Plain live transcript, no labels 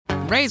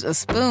raise a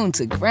spoon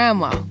to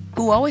Grandma,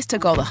 who always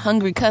took all the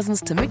hungry cousins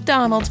to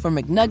McDonald's for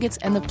McNuggets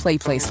and the Play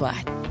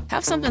Slide.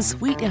 Have something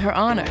sweet in her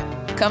honor.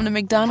 Come to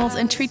McDonald's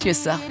and treat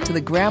yourself to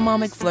the Grandma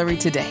McFlurry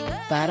today.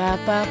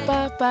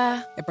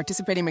 Ba-da-ba-ba-ba. At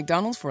participating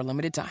McDonald's for a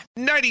limited time.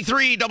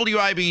 93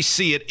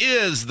 WIBC. It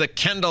is the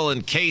Kendall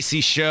and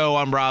Casey show.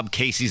 I'm Rob.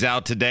 Casey's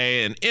out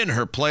today, and in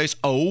her place,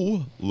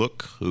 oh,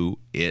 look who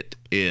it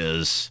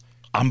is.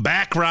 I'm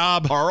back,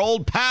 Rob. Our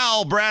old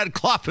pal, Brad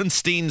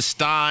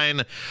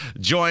Klopfenstein-Stein,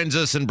 joins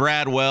us. And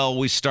Brad, well,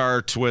 we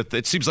start with,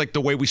 it seems like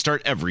the way we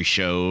start every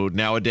show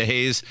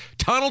nowadays,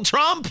 Donald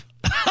Trump.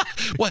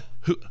 What?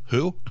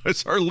 Who?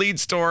 It's our lead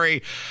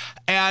story.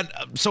 And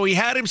so he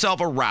had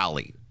himself a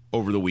rally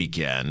over the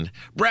weekend.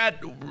 Brad,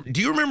 do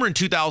you remember in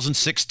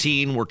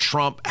 2016 where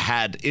Trump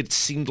had, it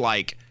seemed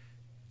like,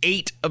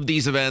 8 of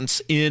these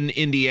events in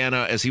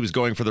Indiana as he was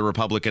going for the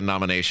Republican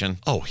nomination?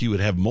 Oh, he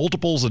would have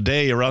multiples a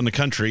day around the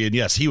country, and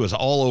yes, he was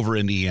all over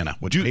Indiana,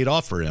 which paid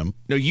off for him.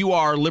 No, you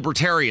are a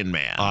libertarian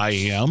man. I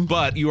am.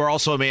 But you are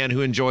also a man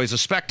who enjoys a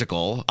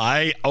spectacle.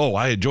 I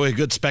enjoy a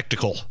good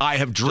spectacle. I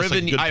have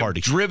driven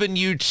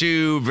you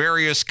to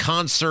various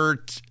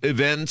concert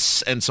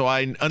events, and so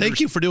Thank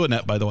you for doing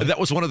that, by the way.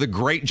 That was one of the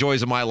great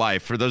joys of my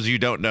life. For those of you who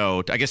don't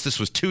know, I guess this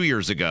was 2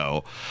 years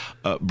ago.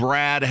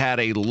 Brad had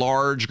a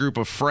large group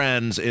of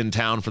friends in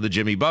town for the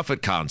Jimmy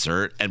Buffett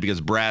concert, and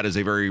because Brad is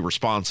a very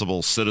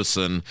responsible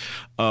citizen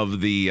of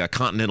the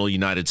continental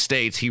United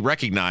States, he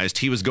recognized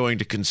he was going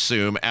to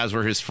consume, as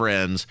were his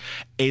friends,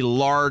 a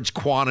large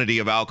quantity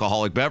of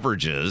alcoholic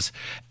beverages,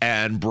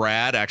 and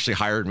Brad actually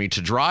hired me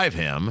to drive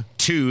him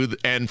to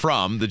and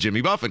from the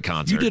Jimmy Buffett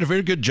concert. You did a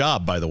very good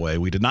job, by the way.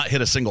 We did not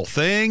hit a single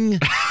thing.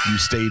 You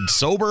stayed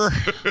sober.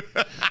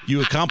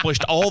 You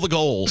accomplished all the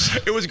goals.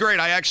 It was great.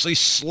 I actually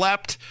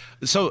slept.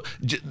 So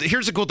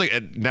here's the cool thing.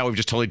 And now we've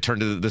just totally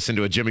turned this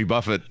into a Jimmy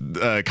Buffett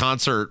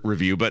concert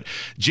review, but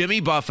Jimmy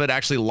Buffett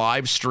actually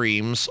live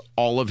streams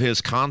all of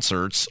his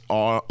concerts,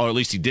 or at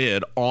least he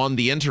did, on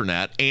the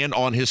internet and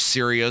on his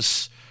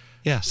Sirius.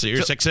 Yeah,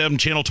 Sirius XM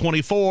Channel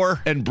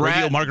 24 and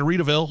Radio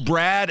Margaritaville.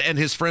 Brad and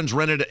his friends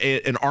rented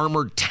an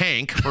armored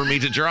tank for me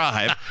to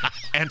drive,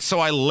 and so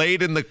I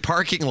laid in the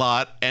parking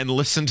lot and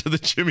listened to the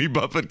Jimmy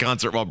Buffett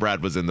concert while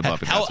Brad was in the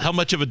Buffett concert. How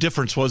much of a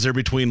difference was there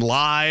between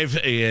live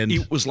and...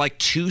 It was like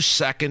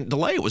 2-second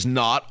delay. It was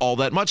not all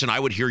that much, and I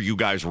would hear you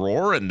guys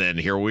roar, and then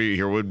here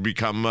would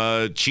become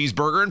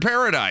cheeseburger in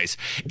paradise.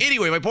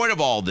 Anyway, my point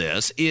of all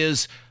this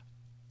is...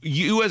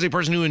 You, as a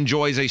person who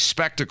enjoys a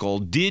spectacle,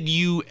 did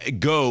you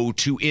go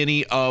to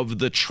any of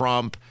the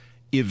Trump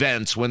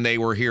events when they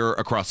were here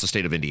across the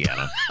state of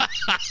Indiana?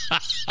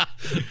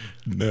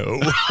 No.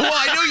 Well,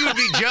 I know you would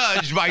be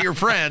judged by your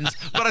friends,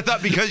 but I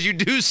thought because you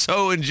do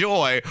so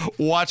enjoy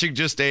watching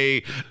just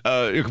a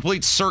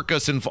complete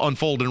circus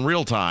unfold in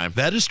real time.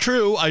 That is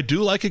true. I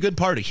do like a good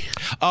party.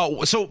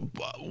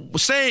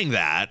 Saying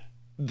that,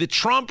 the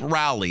Trump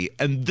rally,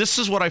 and this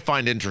is what I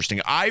find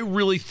interesting. I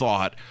really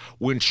thought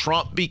when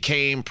Trump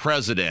became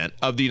president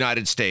of the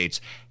United States,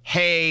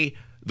 hey,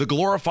 the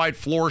glorified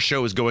floor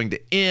show is going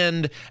to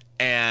end,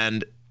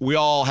 and we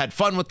all had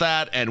fun with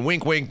that, and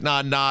wink, wink,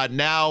 nod, nod.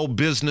 Now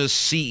business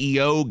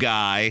CEO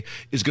guy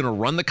is going to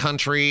run the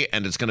country,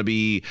 and it's going to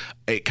be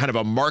a kind of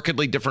a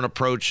markedly different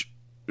approach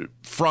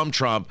from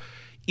Trump,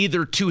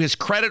 either to his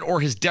credit or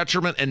his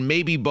detriment, and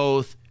maybe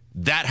both.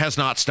 That has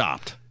not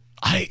stopped.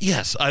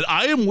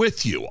 I am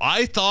with you.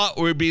 I thought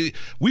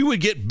we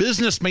would get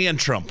businessman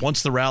Trump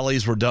once the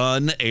rallies were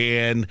done,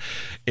 and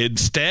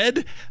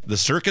instead the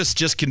circus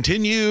just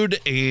continued,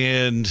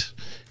 and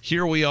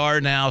here we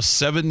are now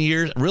 7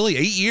 years, really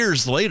 8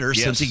 years later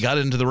since he got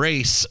into the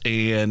race,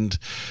 and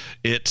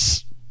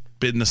it's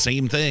been the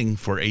same thing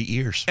for 8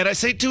 years. And I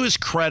say to his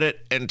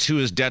credit and to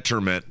his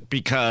detriment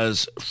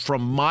because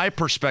from my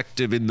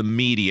perspective in the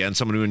media and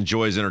someone who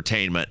enjoys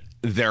entertainment,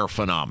 they're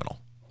phenomenal.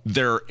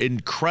 They're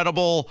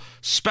incredible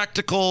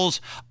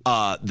spectacles.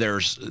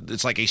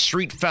 It's like a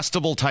street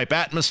festival type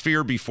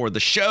atmosphere before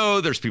the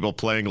show. There's people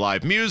playing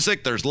live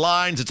music. There's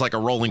lines. It's like a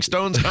Rolling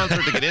Stones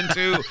concert to get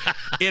into.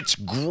 It's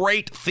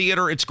great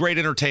theater. It's great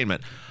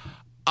entertainment.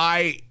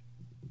 I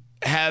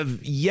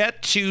have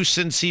yet to,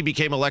 since he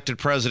became elected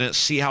president,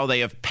 see how they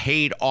have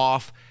paid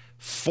off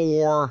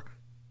for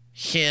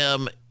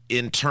him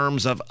in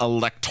terms of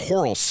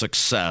electoral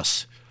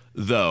success.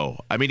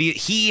 Though, I mean,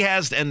 he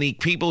has, and the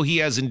people he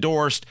has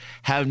endorsed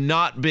have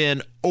not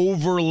been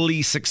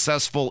overly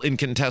successful in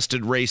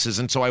contested races.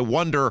 And so I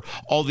wonder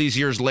all these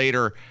years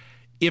later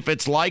if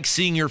it's like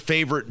seeing your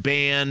favorite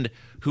band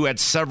who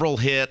had several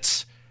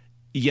hits,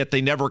 yet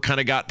they never kind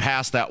of got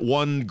past that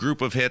one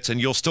group of hits,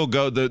 and you'll still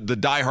go, the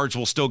diehards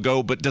will still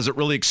go, but does it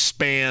really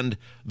expand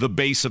the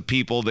base of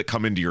people that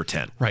come into your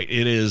tent? Right.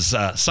 It is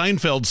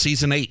Seinfeld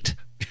season 8.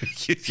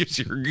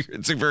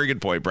 It's a very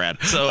good point,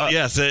 Brad. So,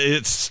 yes,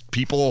 it's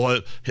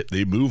people,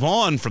 they move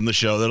on from the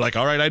show. They're like,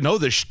 all right, I know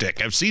this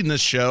shtick. I've seen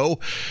this show.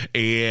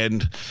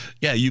 And,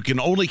 yeah, you can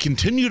only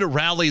continue to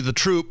rally the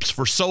troops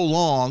for so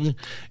long.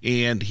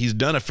 And he's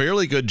done a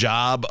fairly good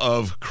job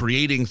of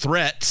creating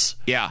threats.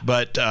 Yeah.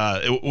 But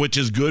which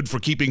is good for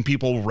keeping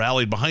people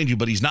rallied behind you.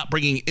 But he's not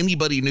bringing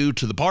anybody new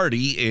to the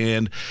party.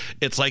 And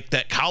it's like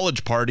that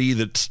college party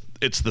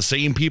it's the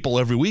same people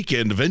every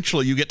weekend.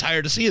 Eventually, you get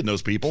tired of seeing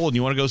those people, and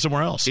you want to go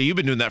somewhere else. Yeah, you've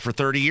been doing that for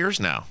 30 years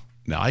now.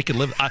 Now, I can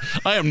live.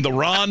 I am the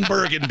Ron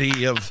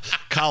Burgundy of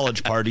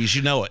college parties.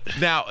 You know it.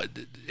 Now,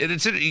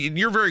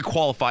 you're very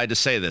qualified to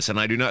say this, and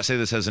I do not say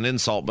this as an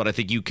insult, but I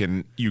think you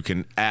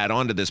can add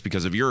on to this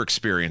because of your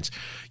experience.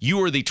 You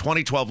were the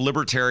 2012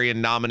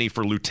 Libertarian nominee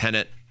for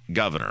lieutenant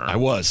governor. I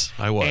was.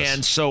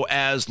 And so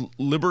as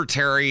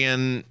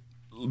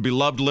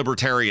beloved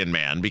libertarian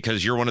man,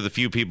 because you're one of the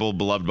few people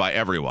beloved by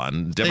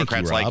everyone.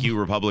 Democrats like you,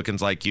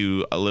 Republicans like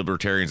you,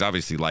 libertarians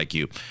obviously like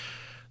you.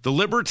 The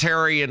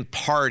Libertarian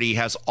Party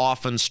has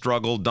often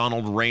struggled,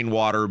 Donald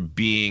Rainwater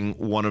being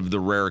one of the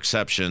rare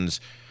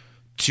exceptions,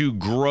 to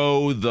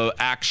grow the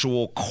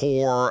actual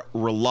core,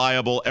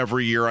 reliable,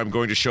 every year I'm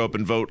going to show up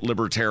and vote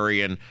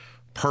libertarian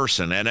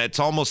person. And it's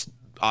almost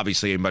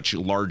obviously a much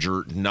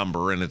larger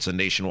number, and it's a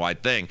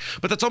nationwide thing.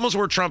 But that's almost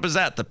where Trump is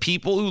at. The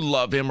people who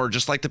love him are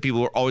just like the people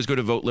who are always going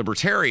to vote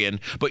libertarian,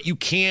 but you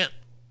can't,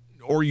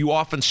 or you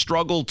often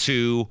struggle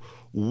to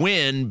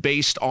win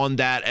based on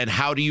that. And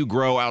how do you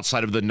grow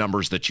outside of the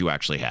numbers that you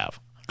actually have?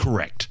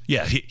 Correct.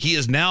 Yeah, he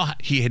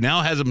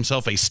now has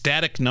himself a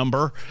static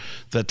number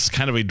that's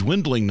kind of a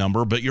dwindling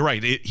number, but you're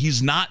right.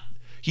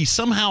 He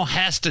somehow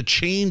has to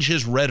change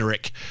his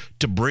rhetoric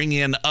to bring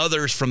in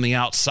others from the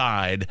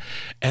outside,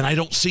 and I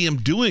don't see him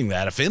doing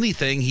that. If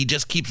anything, he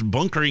just keeps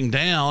bunkering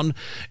down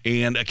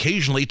and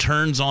occasionally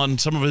turns on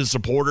some of his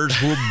supporters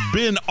who have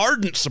been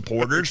ardent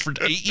supporters for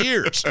 8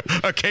 years.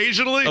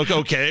 Occasionally?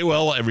 Okay,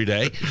 well, every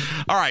day.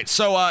 All right,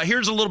 so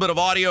here's a little bit of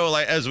audio.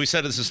 As we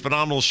said, this is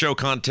phenomenal show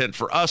content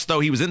for us,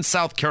 though. He was in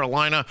South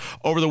Carolina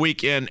over the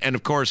weekend and,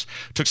 of course,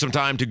 took some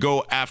time to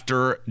go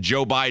after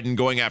Joe Biden,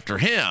 going after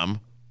him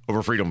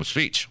over freedom of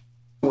speech.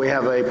 We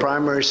have a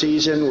primary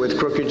season with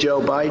crooked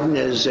Joe Biden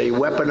as a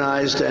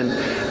weaponized and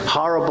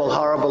horrible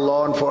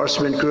law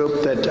enforcement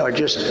group that are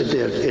just,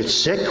 it's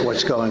sick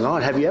what's going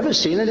on. Have you ever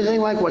seen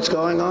anything like what's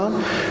going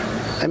on?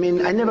 I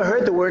mean, I never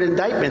heard the word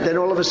indictment. Then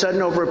all of a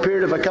sudden, over a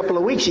period of a couple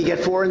of weeks, you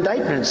get 4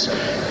 indictments.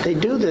 They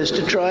do this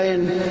to try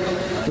and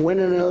win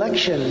an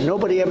election.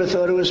 Nobody ever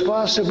thought it was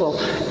possible.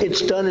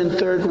 It's done in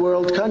third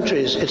world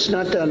countries. It's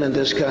not done in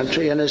this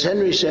country. And as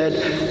Henry said,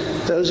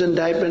 those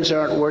indictments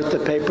aren't worth the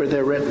paper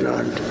they're written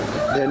on.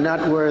 They're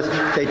not worth,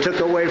 they took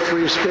away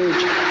free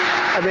speech.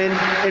 I mean,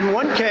 in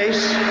one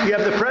case, you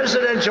have the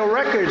Presidential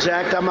Records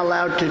Act. I'm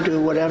allowed to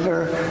do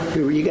whatever.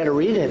 You got to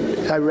read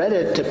it. I read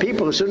it to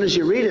people. As soon as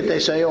you read it, they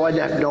say, oh, I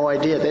have no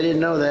idea. They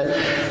didn't know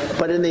that.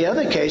 But in the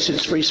other case,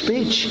 it's free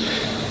speech.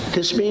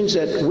 This means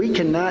that we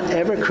cannot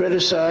ever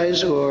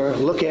criticize or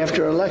look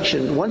after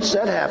election. Once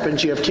that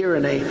happens, you have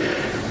tyranny.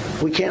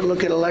 We can't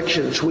look at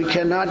elections. We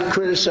cannot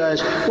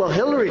criticize. Well,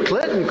 Hillary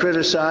Clinton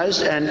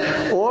criticized, and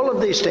all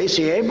of these,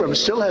 Stacey Abrams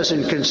still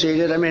hasn't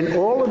conceded. I mean,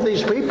 all of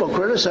these people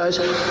criticize.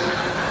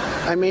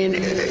 I mean,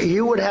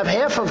 you would have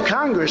half of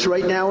Congress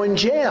right now in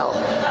jail.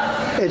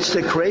 It's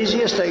the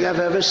craziest thing I've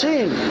ever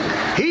seen.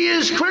 He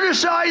is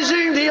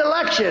criticizing the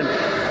election.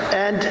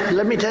 And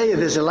let me tell you,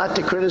 there's a lot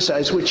to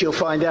criticize, which you'll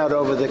find out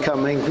over the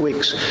coming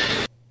weeks.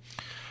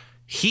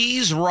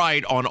 He's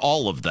right on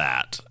all of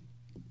that.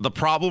 The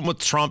problem with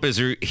Trump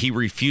is he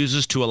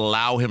refuses to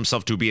allow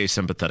himself to be a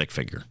sympathetic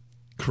figure.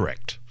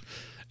 Correct.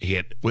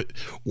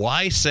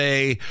 Why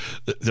say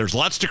there's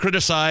lots to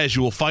criticize?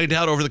 You will find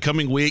out over the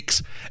coming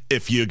weeks.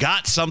 If you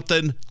got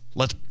something,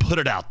 let's put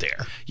it out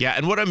there. Yeah,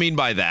 and what I mean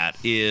by that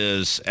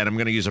is, and I'm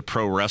going to use a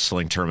pro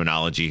wrestling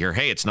terminology here.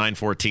 Hey, it's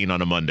 9:14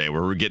 on a Monday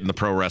where we're getting the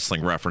pro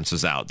wrestling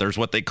references out. There's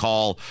what they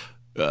call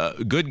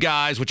good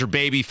guys, which are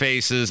baby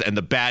faces, and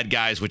the bad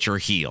guys, which are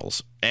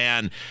heels.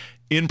 And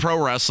in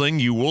pro wrestling,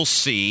 you will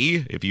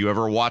see, if you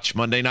ever watch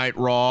Monday Night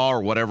Raw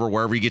or whatever,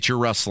 wherever you get your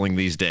wrestling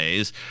these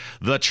days,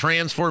 the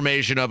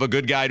transformation of a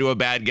good guy to a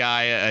bad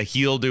guy, a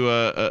heel to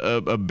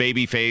a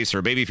baby face, or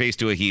a baby face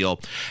to a heel.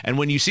 And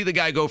when you see the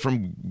guy go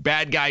from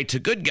bad guy to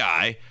good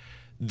guy,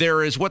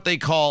 there is what they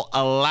call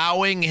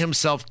allowing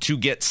himself to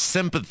get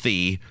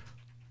sympathy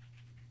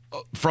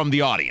from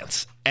the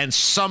audience. And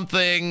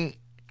something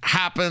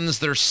happens,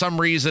 there's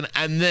some reason,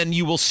 and then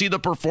you will see the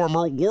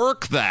performer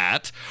work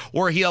that,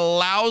 where he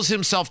allows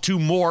himself to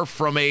morph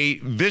from a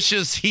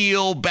vicious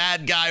heel,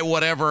 bad guy,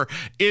 whatever,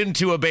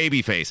 into a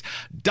baby face.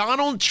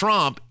 Donald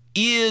Trump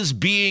is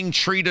being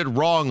treated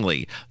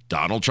wrongly.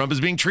 Donald Trump is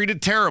being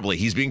treated terribly.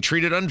 He's being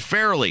treated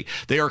unfairly.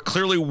 They are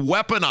clearly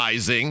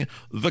weaponizing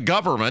the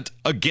government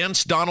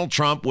against Donald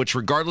Trump, which,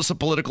 regardless of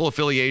political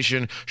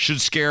affiliation,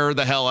 should scare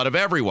the hell out of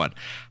everyone.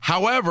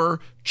 However,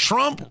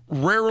 Trump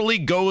rarely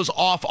goes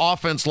off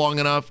offense long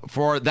enough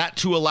for that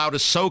to allow to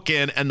soak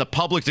in and the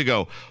public to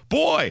go,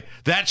 boy,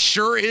 that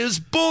sure is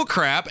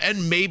bullcrap,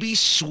 and maybe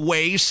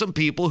sway some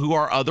people who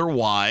are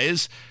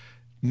otherwise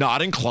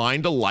not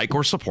inclined to like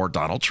or support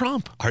Donald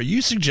Trump. Are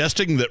you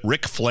suggesting that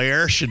Ric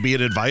Flair should be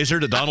an advisor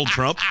to Donald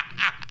Trump?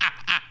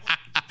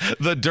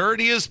 The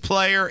dirtiest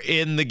player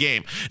in the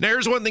game. Now,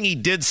 here's one thing he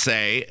did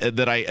say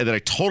that I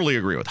totally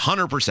agree with,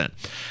 100%.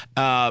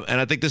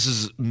 And I think this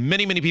is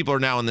many people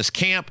are now in this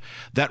camp,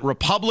 that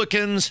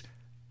Republicans,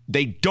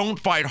 they don't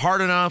fight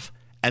hard enough,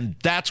 and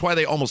that's why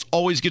they almost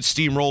always get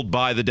steamrolled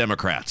by the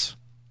Democrats.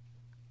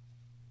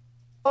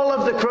 All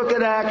of the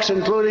crooked acts,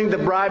 including the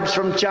bribes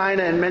from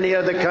China and many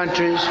other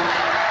countries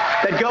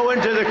that go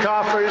into the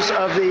coffers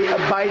of the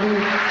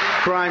Biden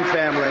crime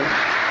family.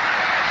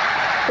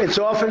 It's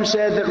often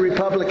said that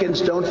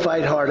Republicans don't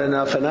fight hard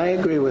enough, and I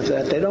agree with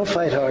that. They don't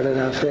fight hard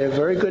enough. They're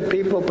very good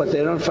people, but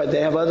they don't fight.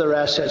 They have other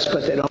assets,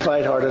 but they don't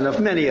fight hard enough,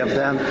 many of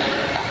them.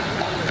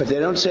 But they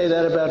don't say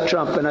that about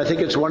Trump, and I think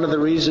it's one of the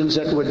reasons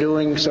that we're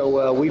doing so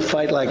well. We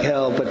fight like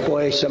hell, but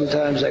boy,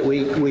 sometimes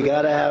we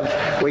gotta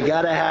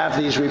have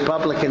these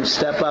Republicans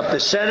step up. The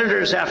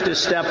senators have to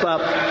step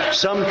up.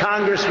 Some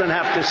congressmen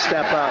have to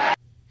step up.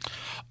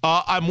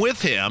 I'm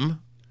with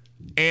him,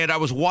 and I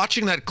was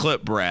watching that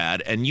clip,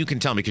 Brad, and you can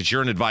tell me because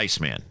you're an advice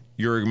man.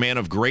 You're a man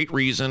of great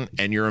reason,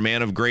 and you're a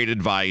man of great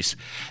advice,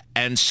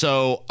 and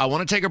so I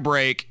want to take a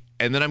break.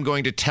 And then I'm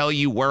going to tell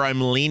you where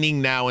I'm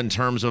leaning now in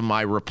terms of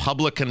my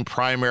Republican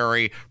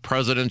primary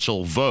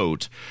presidential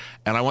vote.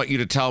 And I want you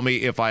to tell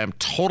me if I am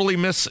totally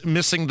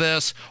missing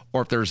this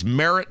or if there's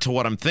merit to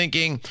what I'm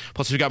thinking.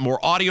 Plus, we've got more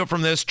audio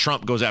from this.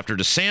 Trump goes after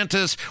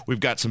DeSantis. We've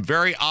got some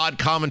very odd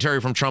commentary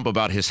from Trump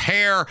about his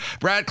hair.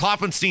 Brad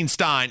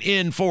Klopfenstein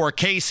in for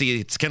Casey.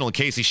 It's Kendall and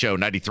Casey Show,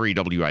 93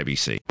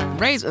 WIBC.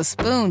 Raise a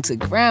spoon to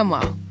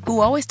Grandma, who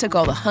always took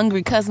all the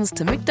hungry cousins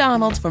to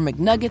McDonald's for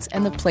McNuggets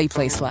and the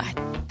Play Slide.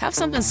 Have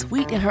something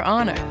sweet in her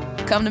honor.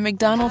 Come to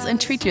McDonald's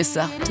and treat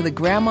yourself to the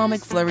Grandma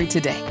McFlurry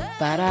today.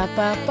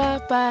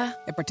 Ba-da-ba-ba-ba.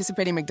 At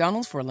participating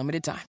McDonald's for a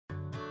limited time.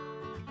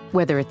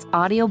 Whether it's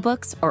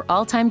audiobooks or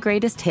all-time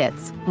greatest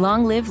hits,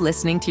 long live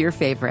listening to your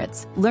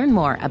favorites. Learn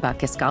more about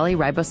Kisqali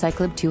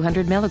Ribociclib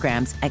 200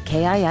 milligrams at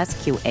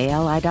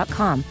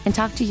KISQALI.com and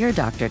talk to your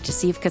doctor to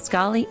see if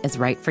Kisqali is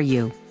right for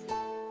you.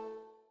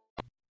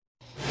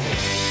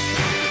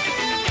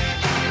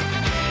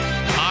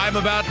 I'm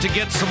about to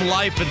get some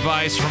life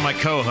advice from my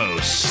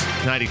co-host,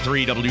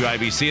 93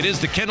 WIBC. It is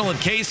the Kendall and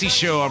Casey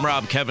Show. I'm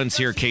Rob Kevins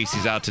here.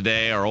 Casey's out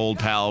today. Our old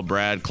pal,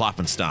 Brad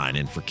Klopfenstein,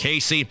 in for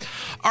Casey.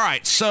 All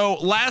right, so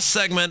last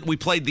segment, we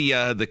played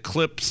the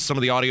clips, some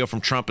of the audio from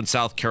Trump in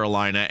South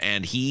Carolina,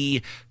 and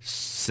he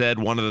said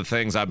one of the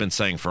things I've been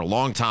saying for a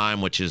long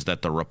time, which is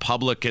that the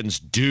Republicans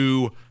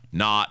do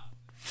not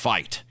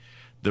fight.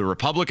 The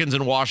Republicans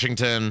in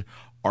Washington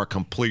are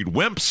complete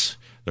wimps.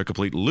 They're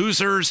complete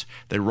losers.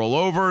 They roll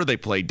over. They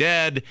play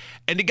dead.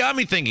 And it got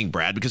me thinking,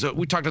 Brad, because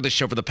we talked about this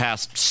show for the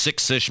past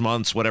 6-ish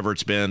months, whatever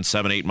it's been,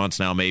 7-8 months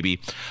now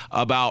maybe,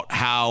 about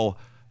how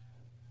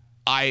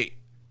I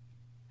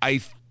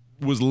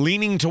was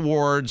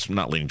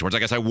I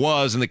guess I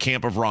was in the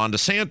camp of Ron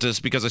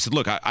DeSantis because I said,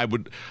 look, I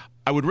would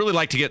really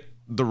like to get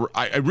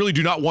I really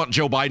do not want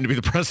Joe Biden to be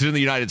the president of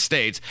the United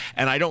States.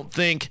 And I don't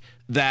think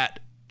that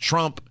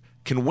Trump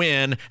can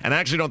win, and I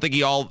actually don't think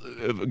he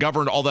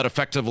governed all that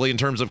effectively in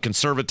terms of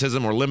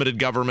conservatism or limited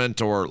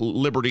government or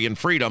liberty and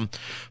freedom.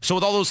 So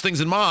with all those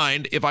things in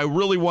mind, if I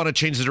really want to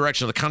change the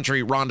direction of the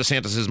country, Ron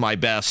DeSantis is my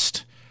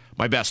best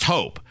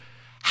hope.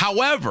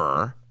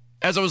 However,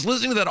 as I was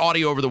listening to that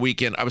audio over the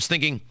weekend, I was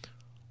thinking,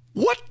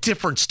 what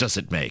difference does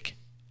it make?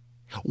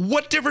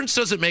 What difference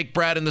does it make,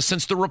 Brad, in the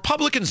sense the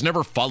Republicans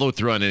never follow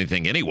through on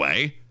anything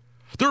anyway?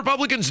 The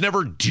Republicans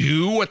never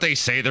do what they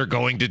say they're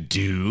going to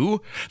do.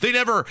 They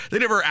never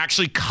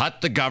actually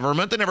cut the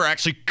government. They never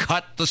actually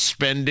cut the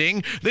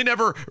spending. They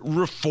never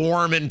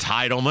reform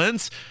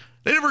entitlements.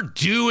 They never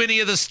do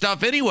any of this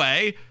stuff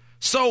anyway.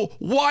 So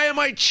why am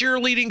I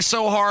cheerleading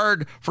so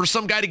hard for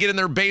some guy to get in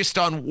there based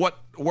on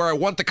where I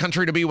want the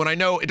country to be when I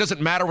know it doesn't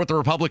matter what the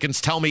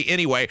Republicans tell me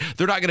anyway?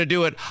 They're not going to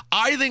do it.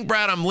 I think,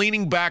 Brad, I'm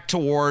leaning back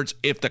towards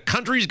if the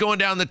country's going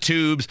down the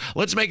tubes,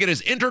 let's make it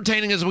as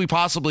entertaining as we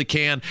possibly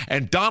can,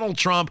 and Donald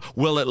Trump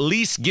will at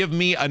least give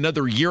me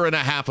another year and a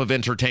half of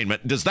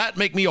entertainment. Does that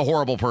make me a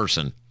horrible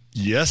person?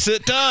 Yes,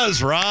 it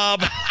does,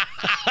 Rob.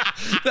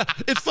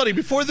 It's funny.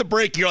 Before the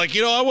break, you're like,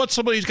 I want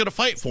somebody who's going to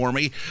fight for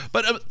me.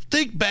 But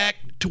think back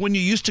to when you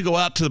used to go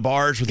out to the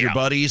bars with your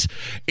buddies,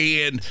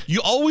 and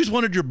you always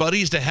wanted your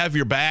buddies to have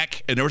your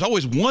back, and there was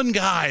always one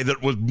guy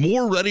that was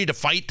more ready to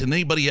fight than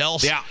anybody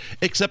else. Yeah.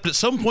 Except at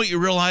some point you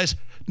realize,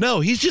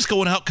 no, he's just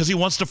going out because he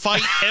wants to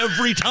fight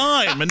every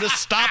time, and this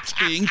stops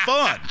being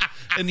fun.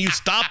 And you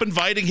stop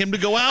inviting him to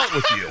go out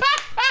with you.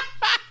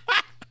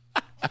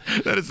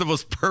 That is the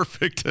most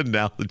perfect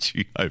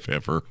analogy I've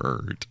ever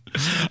heard.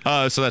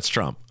 So that's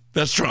Trump.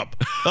 That's Trump.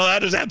 Oh,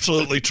 that is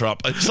absolutely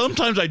Trump.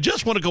 Sometimes I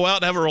just want to go out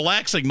and have a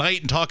relaxing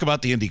night and talk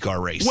about the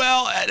IndyCar race.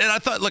 Well, and I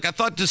thought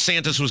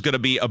DeSantis was going to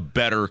be a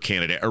better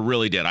candidate. I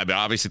really did. I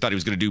obviously thought he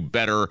was going to do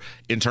better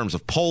in terms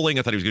of polling.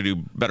 I thought he was going to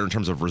do better in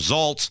terms of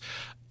results.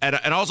 And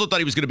I also thought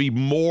he was going to be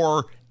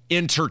more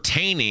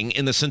entertaining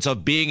in the sense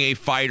of being a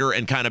fighter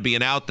and kind of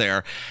being out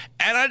there.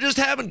 And I just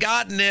haven't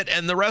gotten it.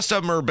 And the rest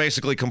of them are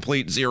basically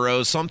complete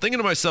zeros. So I'm thinking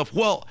to myself,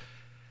 well,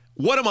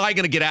 what am I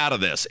going to get out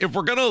of this? If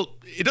we're going to,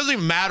 it doesn't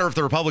even matter if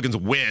the Republicans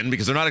win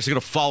because they're not actually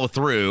going to follow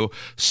through.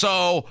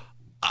 So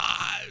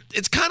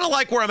it's kind of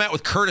like where I'm at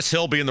with Curtis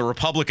Hill being the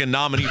Republican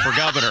nominee for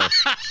governor.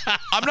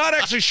 I'm not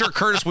actually sure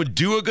Curtis would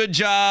do a good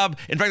job.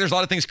 In fact, there's a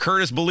lot of things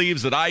Curtis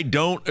believes that I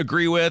don't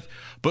agree with.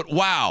 But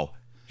wow,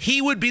 he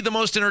would be the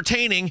most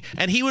entertaining,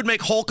 and he would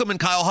make Holcomb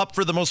and Kyle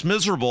Hupford the most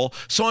miserable.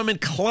 So I'm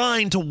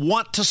inclined to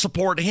want to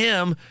support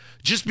him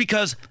just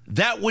because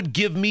that would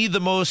give me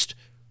the most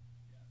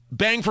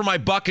bang for my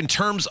buck in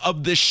terms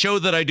of this show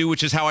that I do,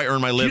 which is how I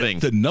earn my living.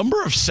 The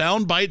number of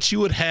sound bites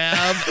you would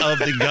have of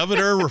the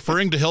governor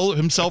referring to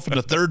himself in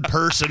the third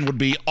person would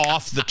be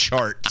off the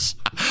charts.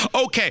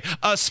 Okay,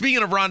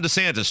 speaking of Ron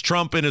DeSantis,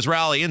 Trump in his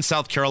rally in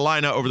South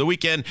Carolina over the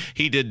weekend,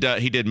 he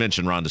did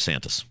mention Ron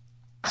DeSantis.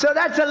 So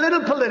that's a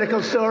little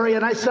political story,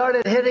 and I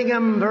started hitting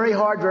him very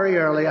hard very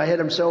early. I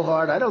hit him so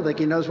hard, I don't think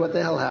he knows what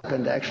the hell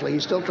happened, actually.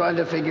 He's still trying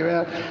to figure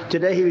out.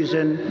 Today he was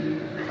in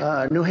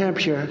New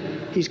Hampshire.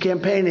 He's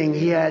campaigning.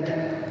 He had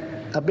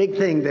a big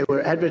thing. They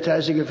were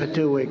advertising it for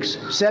 2 weeks.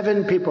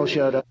 7 people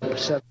showed up,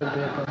 7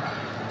 people.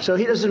 So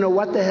he doesn't know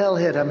what the hell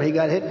hit him. He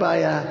got hit by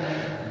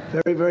a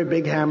very, very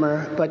big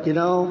hammer. But, you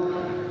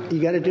know, you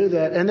got to do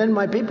that. And then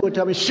my people would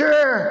tell me,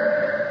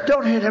 sir,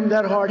 don't hit him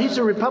that hard. He's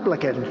a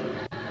Republican.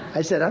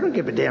 I said, I don't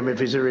give a damn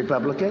if he's a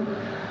Republican.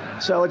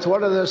 So it's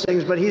one of those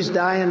things, but he's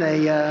dying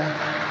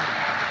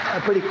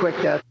a pretty quick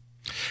death.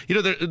 You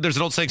know, there's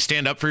an old saying,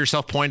 stand up for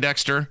yourself,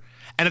 Poindexter.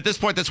 And at this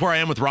point, that's where I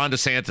am with Ron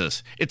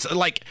DeSantis. It's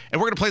like,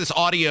 and we're going to play this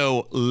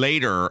audio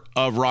later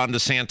of Ron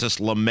DeSantis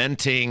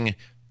lamenting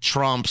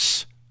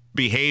Trump's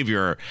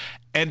behavior.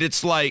 And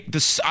it's like,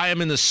 this. I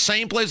am in the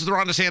same place with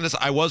Ron DeSantis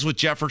I was with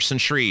Jefferson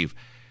Shreve.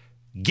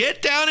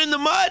 Get down in the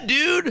mud,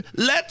 dude.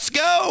 Let's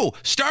go.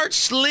 Start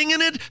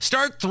slinging it.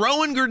 Start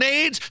throwing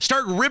grenades.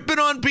 Start ripping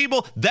on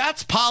people.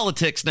 That's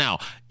politics now.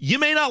 You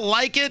may not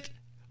like it,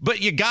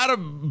 but you got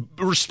to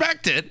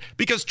respect it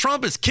because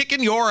Trump is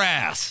kicking your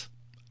ass.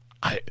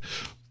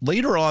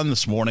 Later on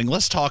this morning,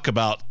 let's talk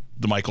about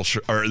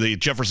the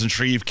Jefferson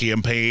Shreve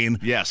campaign.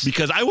 Yes.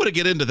 Because I want to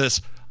get into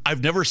this.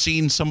 I've never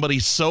seen somebody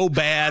so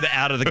bad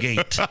out of the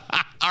gate.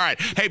 All right.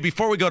 Hey,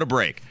 before we go to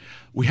break,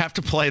 we have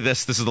to play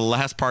this. This is the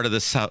last part of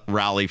this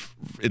rally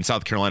in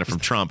South Carolina from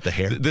Trump. The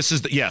hair? This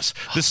is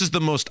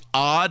the most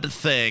odd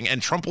thing,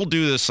 and Trump will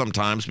do this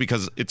sometimes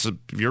because if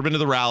you've ever been to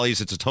the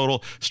rallies, it's a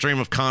total stream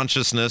of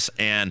consciousness,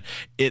 and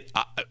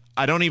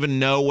I don't even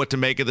know what to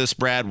make of this,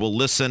 Brad. We'll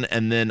listen,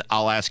 and then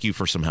I'll ask you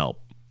for some help.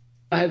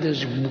 I have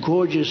this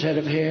gorgeous head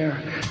of hair.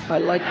 I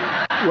like,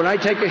 when I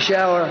take a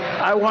shower,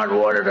 I want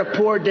water to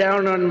pour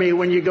down on me.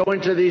 When you go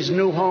into these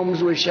new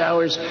homes with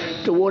showers,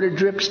 the water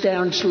drips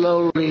down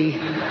slowly,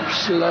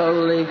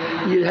 slowly.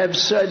 You have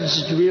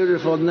suds,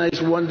 beautiful,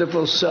 nice,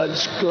 wonderful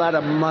suds, a lot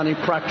of money,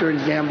 Procter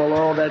 & Gamble,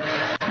 all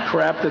that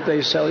crap that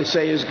they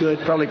say is good.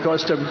 Probably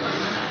cost them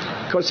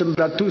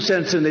about 2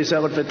 cents and they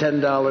sell it for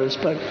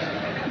 $10.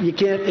 But you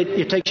can't,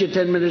 it takes you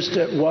 10 minutes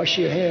to wash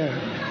your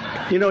hair.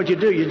 You know what you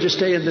do? You just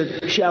stay in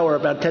the shower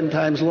about 10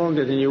 times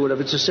longer than you would have.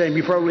 It's the same.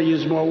 You probably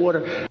use more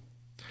water.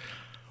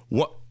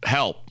 What?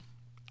 Help.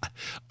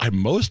 I'm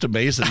most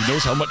amazed that he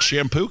knows how much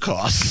shampoo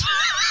costs.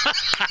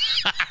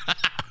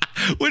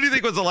 When do you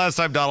think was the last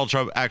time Donald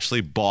Trump actually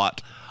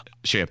bought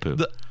shampoo?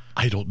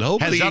 I don't know.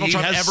 Has Donald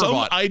Trump has ever some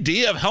bought?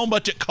 idea of how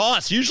much it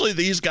costs. Usually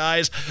these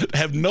guys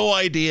have no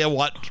idea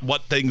what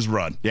things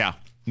run. Yeah.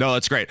 No,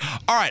 that's great.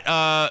 All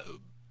right.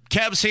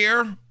 Kev's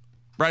here.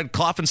 Brad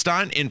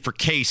Klopfenstein in for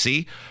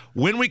Casey.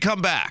 When we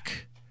come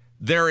back,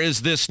 there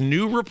is this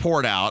new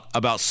report out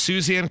about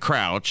Suzanne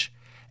Crouch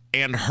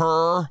and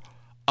her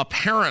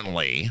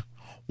apparently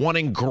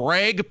wanting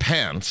Greg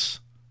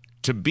Pence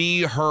to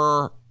be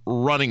her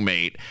running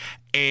mate.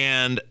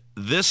 And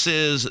this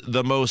is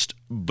the most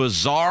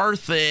bizarre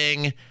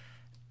thing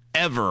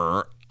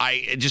ever.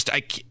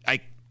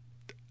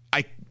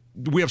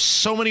 We have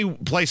so many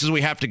places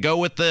we have to go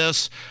with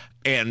this,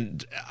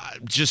 and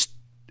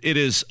it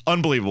is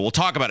unbelievable. We'll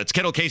talk about it. It's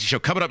Kendall Casey Show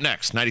coming up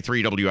next,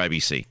 93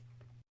 WIBC.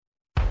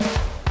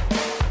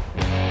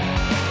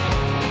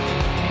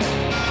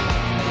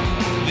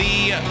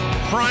 The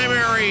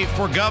primary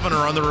for governor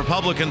on the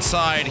Republican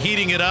side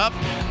heating it up.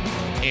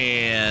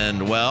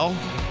 And, well,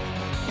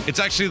 it's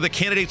actually the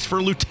candidates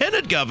for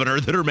lieutenant governor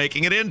that are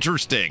making it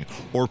interesting,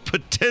 or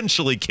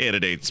potentially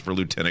candidates for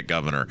lieutenant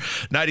governor.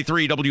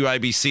 93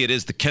 WIBC, it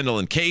is the Kendall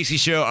and Casey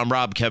Show. I'm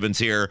Rob Kevins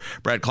here.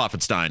 Brad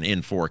Klopfenstein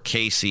in for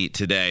Casey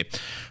today.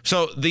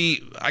 So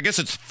I guess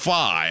it's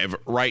 5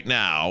 right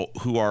now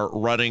who are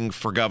running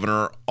for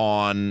governor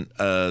on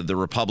the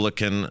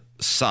Republican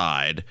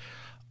side,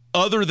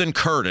 other than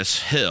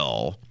Curtis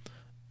Hill,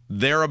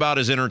 they're about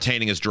as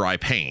entertaining as dry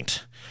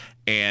paint.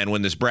 And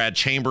when this Brad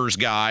Chambers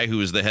guy,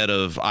 who is the head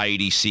of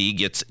IEDC,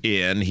 gets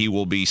in, he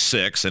will be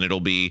 6, and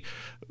it'll be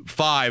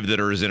 5 that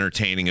are as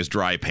entertaining as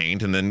dry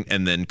paint, and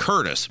then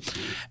Curtis.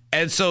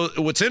 And so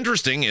what's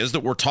interesting is that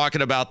we're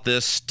talking about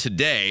this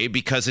today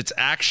because it's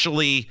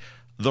actually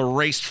the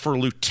race for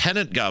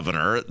lieutenant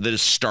governor that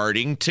is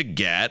starting to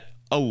get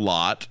a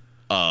lot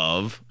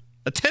of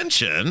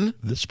attention.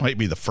 This might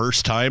be the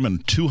first time in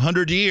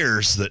 200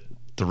 years that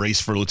the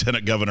race for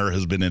lieutenant governor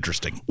has been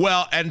interesting.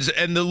 Well, and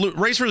the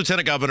race for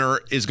lieutenant governor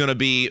is going to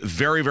be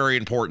very, very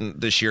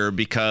important this year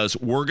because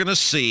we're going to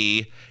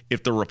see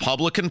if the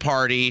Republican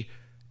Party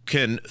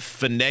can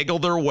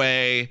finagle their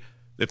way,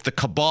 if the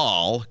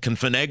cabal can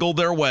finagle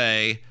their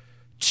way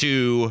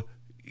to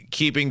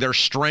keeping their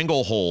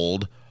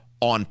stranglehold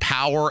on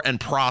power and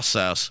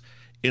process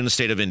in the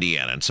state of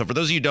Indiana. And so for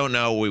those of you who don't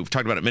know, we've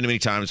talked about it many, many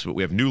times, but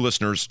we have new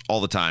listeners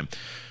all the time.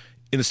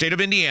 In the state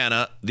of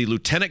Indiana, the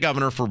lieutenant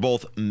governor for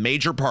both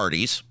major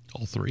parties,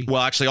 all three,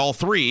 well, actually all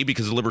three,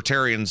 because the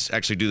Libertarians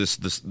actually do this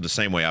the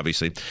same way,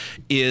 obviously,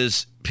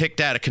 is picked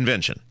at a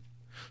convention.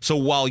 So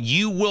while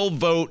you will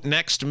vote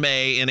next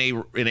May in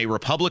a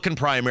Republican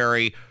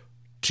primary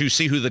to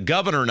see who the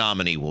governor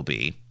nominee will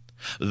be,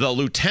 the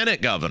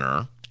lieutenant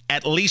governor,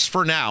 at least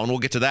for now, and we'll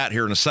get to that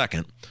here in a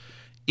second,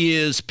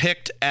 is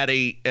picked at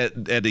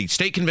a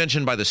state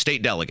convention by the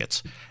state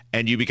delegates.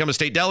 And you become a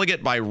state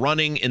delegate by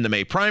running in the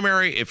May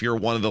primary. If you're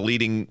one of the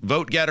leading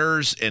vote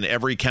getters, and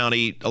every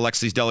county elects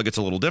these delegates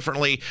a little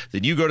differently,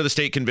 then you go to the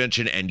state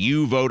convention and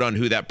you vote on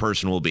who that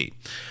person will be.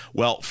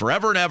 Well,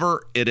 forever and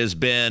ever, it has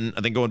been,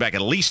 I think going back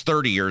at least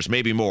 30 years,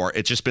 maybe more,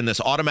 it's just been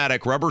this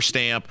automatic rubber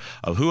stamp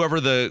of whoever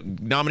the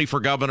nominee for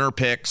governor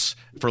picks,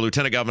 for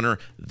lieutenant governor,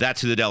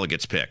 that's who the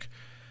delegates pick.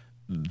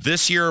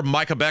 This year,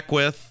 Micah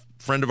Beckwith,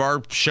 friend of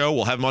our show,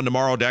 we'll have him on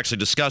tomorrow to actually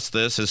discuss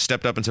this, has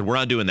stepped up and said, we're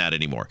not doing that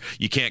anymore.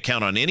 You can't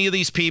count on any of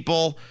these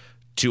people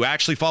to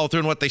actually follow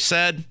through on what they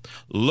said.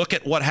 Look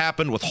at what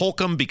happened with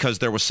Holcomb, because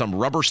there was some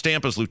rubber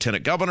stamp as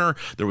lieutenant governor.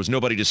 There was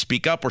nobody to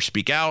speak up or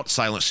speak out.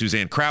 Silent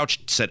Suzanne Crouch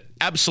said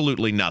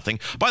absolutely nothing.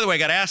 By the way, I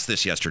got asked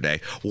this yesterday.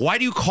 Why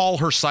do you call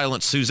her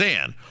Silent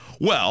Suzanne?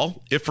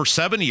 Well, if for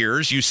 7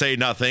 years you say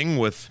nothing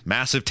with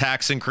massive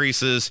tax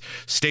increases,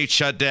 state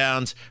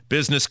shutdowns,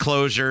 business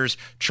closures,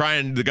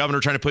 the governor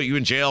trying to put you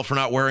in jail for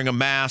not wearing a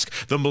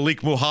mask, the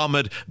Malik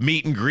Muhammad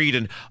meet and greet,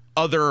 and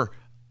other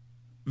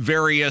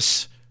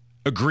various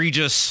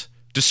egregious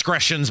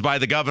discretions by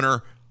the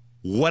governor,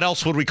 what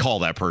else would we call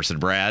that person,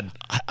 Brad?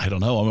 I don't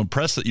know. I'm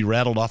impressed that you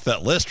rattled off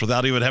that list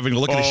without even having to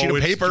look at a sheet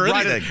of paper or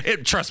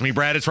anything. Trust me,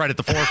 Brad, it's right at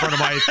the forefront of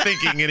my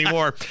thinking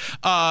anymore.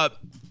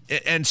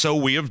 And so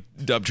we have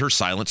dubbed her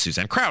Silent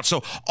Suzanne Crouch.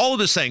 So all of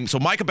this saying, so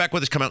Micah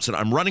Beckwith has come out and said,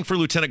 I'm running for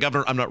lieutenant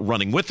governor. I'm not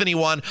running with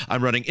anyone.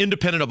 I'm running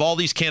independent of all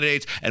these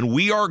candidates. And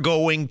we are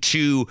going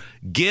to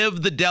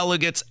give the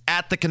delegates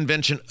at the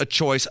convention a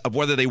choice of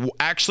whether they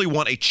actually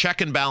want a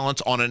check and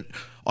balance on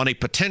a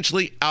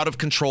potentially out of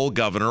control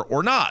governor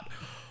or not.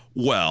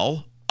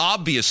 Well,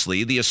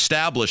 obviously the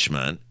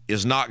establishment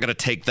is not going to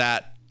take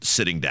that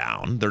sitting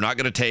down. They're not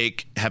going to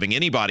take having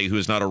anybody who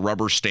is not a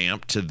rubber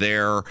stamp to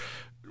their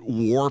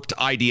warped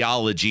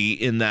ideology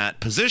in that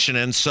position.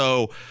 And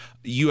so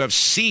you have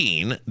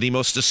seen the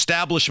most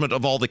establishment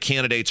of all the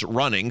candidates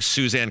running,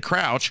 Suzanne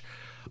Crouch,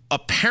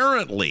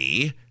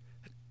 apparently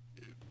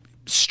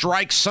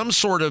strike some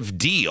sort of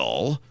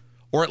deal,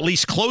 or at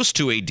least close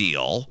to a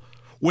deal,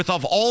 with,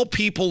 of all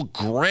people,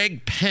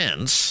 Greg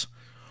Pence,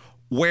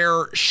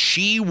 where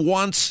she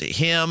wants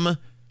him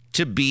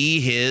to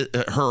be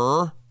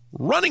her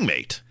running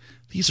mate.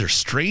 These are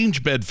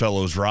strange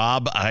bedfellows,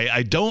 Rob.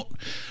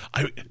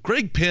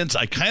 Greg Pence,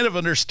 I kind of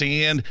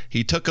understand.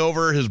 He took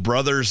over his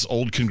brother's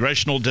old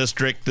congressional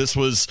district. This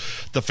was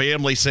the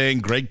family saying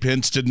Greg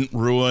Pence didn't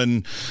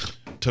ruin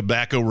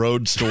Tobacco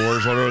Road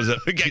stores. What was it?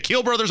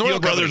 Keel Brothers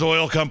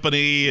Oil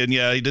Company. And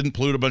yeah, he didn't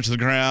pollute a bunch of the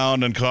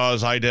ground and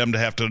cause IDEM to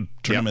have to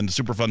turn them into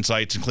Superfund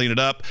sites and clean it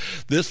up.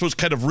 This was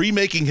kind of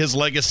remaking his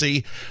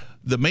legacy.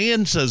 The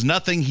man says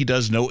nothing. He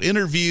does no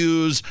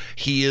interviews.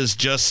 He is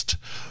just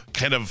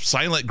kind of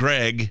silent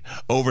Greg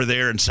over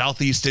there in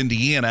Southeast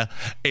Indiana.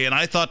 And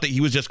I thought that he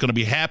was just going to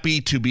be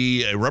happy to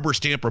be a rubber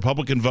stamp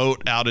Republican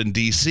vote out in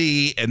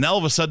D.C. And now all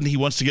of a sudden he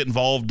wants to get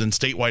involved in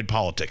statewide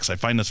politics. I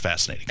find this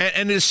fascinating.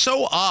 And it's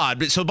so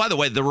odd. So, by the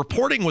way, the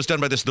reporting was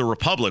done by The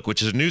Republic,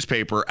 which is a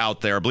newspaper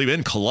out there, I believe,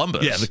 in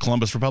Columbus. Yeah, the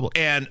Columbus Republic.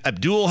 And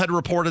Abdul had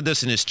reported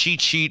this in his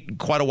cheat sheet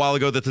quite a while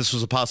ago that this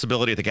was a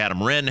possibility. I think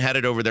Adam Wren had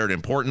it over there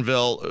in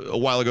Portonville a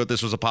while ago that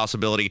this was a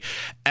possibility.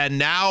 And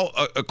now,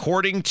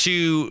 according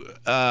to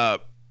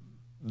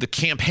the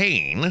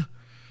campaign,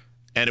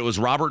 and it was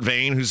Robert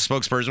Vane, who's the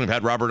spokesperson. We've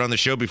had Robert on the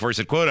show before. He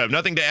said, quote, I have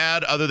nothing to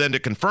add other than to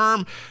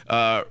confirm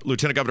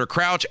Lieutenant Governor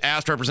Crouch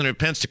asked Representative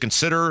Pence to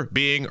consider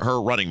being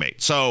her running mate.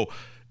 So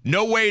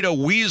no way to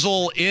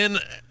weasel in,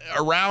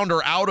 around,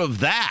 or out of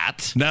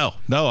that. No.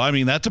 I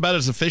mean, that's about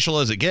as official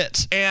as it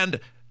gets. And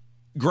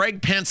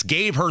Greg Pence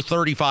gave her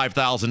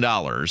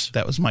 $35,000.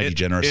 That was mighty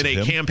generous in of a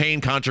him.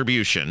 Campaign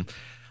contribution.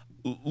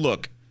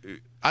 look,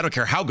 I don't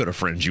care how good a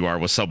friend you are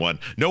with someone.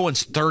 No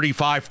one's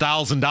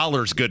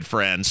 $35,000 good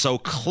friend. So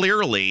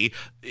clearly,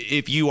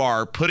 if you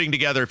are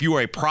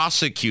a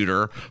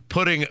prosecutor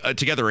putting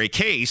together a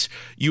case,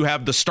 you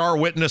have the star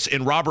witness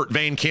in Robert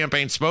Vane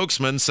campaign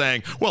spokesman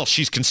saying, well,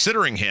 she's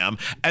considering him.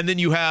 And then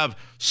you have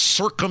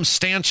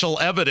circumstantial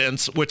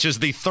evidence, which is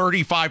the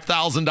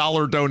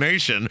 $35,000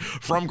 donation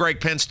from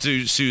Greg Pence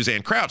to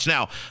Suzanne Crouch.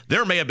 Now,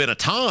 there may have been a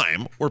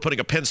time where putting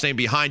a Pence name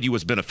behind you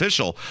was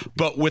beneficial,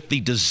 but with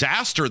the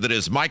disaster that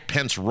is Mike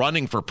Pence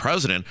running for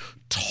president,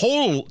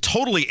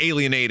 totally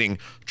alienating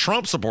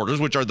Trump supporters,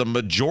 which are the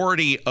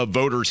majority of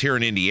voters here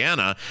in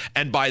Indiana,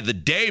 and by the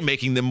day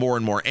making them more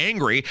and more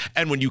angry.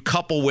 And when you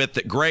couple with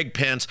that Greg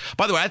Pence,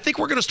 by the way, I think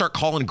we're going to start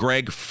calling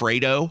Greg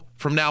Fredo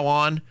from now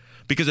on.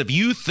 Because if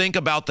you think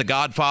about the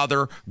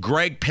Godfather,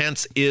 Greg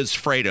Pence is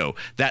Fredo,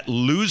 that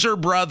loser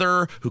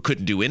brother who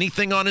couldn't do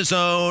anything on his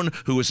own,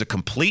 who was a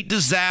complete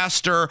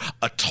disaster,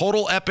 a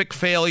total epic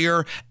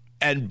failure,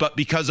 but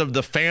because of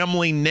the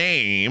family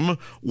name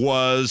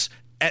was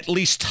at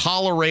least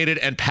tolerated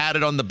and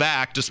patted on the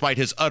back despite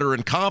his utter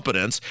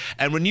incompetence.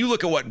 And when you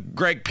look at what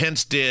Greg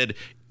Pence did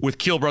with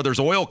Keel Brothers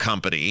Oil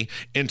Company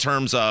in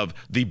terms of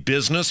the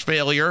business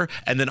failure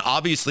and then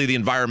obviously the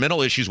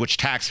environmental issues which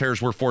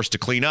taxpayers were forced to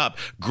clean up,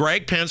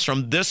 Greg Pence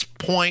from this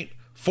point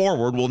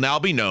forward will now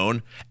be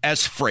known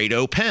as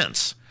Fredo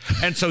Pence.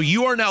 And so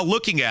you are now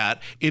looking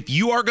at, if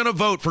you are going to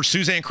vote for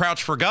Suzanne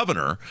Crouch for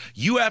governor,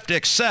 you have to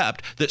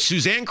accept that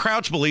Suzanne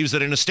Crouch believes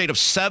that in a state of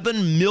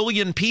 7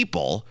 million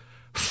people,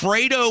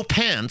 Fredo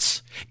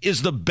Pence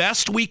is the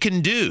best we can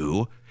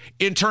do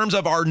in terms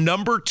of our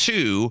number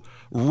 2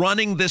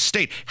 running this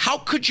state. How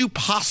could you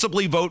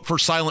possibly vote for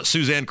silent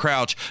Suzanne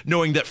Crouch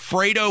knowing that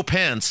Fredo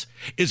Pence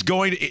is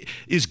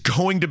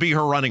going to be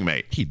her running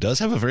mate? He does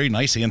have a very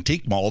nice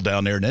antique mall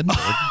down there in Edinburgh.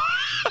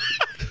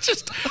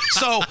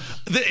 So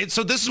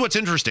this is what's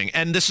interesting,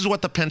 and this is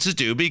what the Pences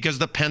do, because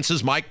the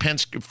Pences, Mike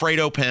Pence,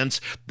 Fredo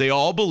Pence, they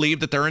all believe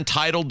that they're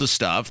entitled to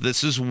stuff.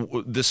 This is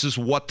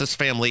what this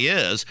family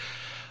is.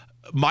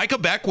 Micah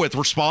Beckwith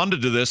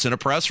responded to this in a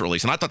press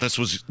release, and I thought this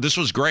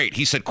was great.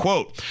 He said,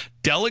 quote,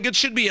 delegates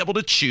should be able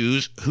to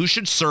choose who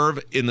should serve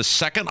in the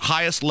second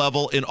highest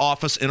level in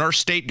office in our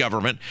state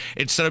government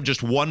instead of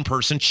just one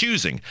person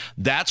choosing.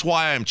 That's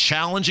why I'm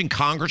challenging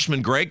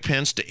Congressman Greg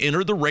Pence to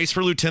enter the race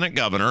for lieutenant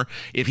governor.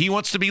 If he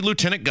wants to be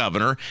lieutenant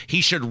governor,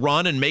 he should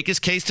run and make his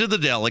case to the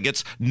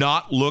delegates,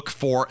 not look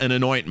for an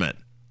anointment.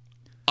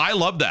 I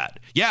love that.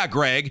 Yeah,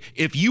 Greg,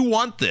 if you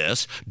want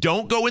this,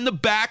 don't go in the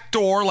back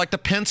door like the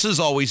Pences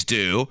always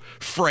do.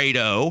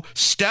 Fredo,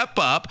 step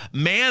up,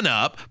 man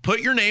up, put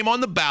your name on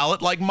the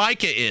ballot like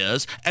Micah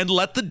is, and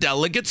let the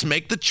delegates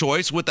make the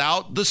choice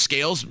without the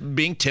scales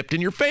being tipped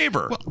in your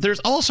favor. Well,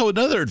 there's also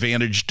another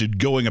advantage to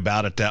going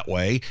about it that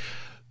way.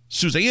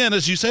 Suzanne,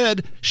 as you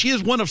said, she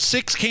is one of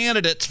 6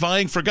 candidates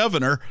vying for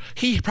governor.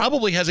 He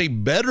probably has a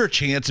better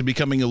chance of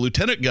becoming a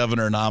lieutenant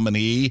governor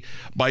nominee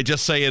by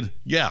just saying,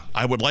 yeah,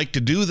 I would like to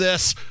do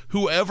this.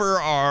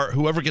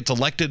 Whoever gets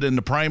elected in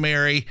the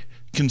primary,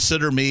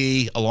 consider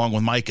me along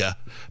with Micah,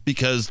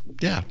 because,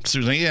 yeah,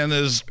 Suzanne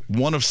is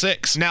one of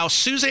 6. Now,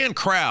 Suzanne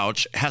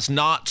Crouch has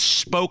not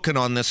spoken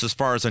on this as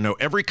far as I know.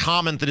 Every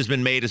comment that has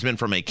been made has been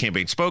from a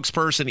campaign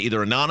spokesperson,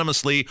 either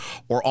anonymously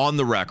or on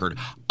the record.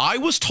 I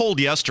was told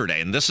yesterday,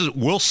 and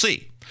we'll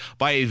see,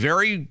 by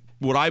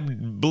what I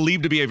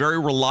believe to be a very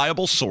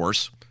reliable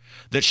source,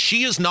 that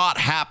she is not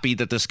happy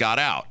that this got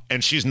out,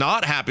 and she's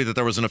not happy that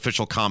there was an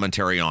official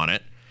commentary on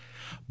it.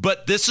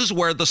 But this is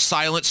where the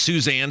silent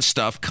Suzanne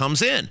stuff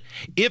comes in.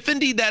 If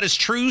indeed that is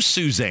true,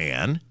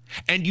 Suzanne,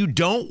 and you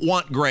don't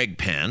want Greg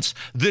Pence,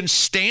 then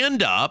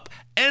stand up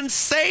and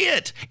say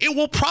it. It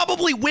will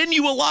probably win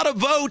you a lot of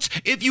votes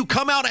if you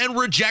come out and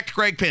reject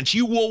Greg Pence.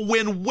 You will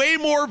win way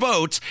more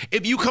votes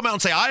if you come out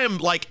and say, I am,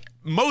 like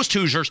most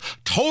Hoosiers,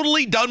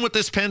 totally done with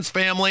this Pence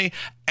family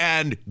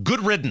and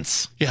good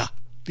riddance. Yeah.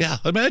 Yeah,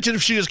 imagine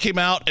if she just came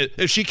out,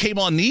 if she came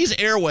on these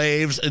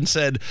airwaves and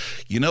said,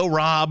 you know,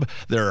 Rob,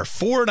 there are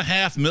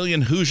 4.5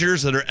 million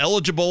Hoosiers that are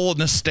eligible in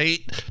this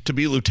state to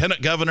be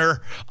lieutenant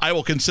governor. I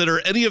will consider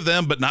any of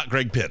them, but not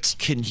Greg Pence.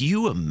 Can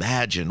you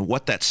imagine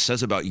what that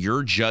says about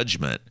your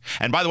judgment?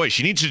 And by the way,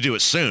 she needs to do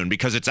it soon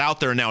because it's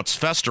out there now. It's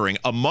festering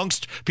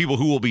amongst people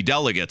who will be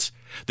delegates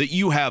that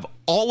you have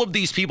all of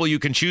these people you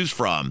can choose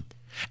from.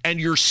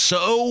 And you're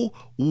so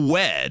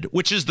wed,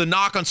 which is the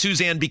knock on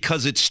Suzanne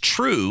because it's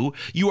true,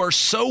 you are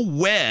so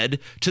wed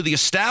to the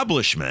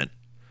establishment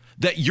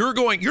that you're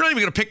not even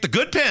going to pick the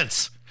good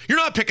Pence. You're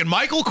not picking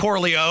Michael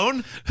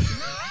Corleone.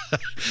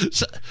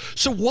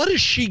 So what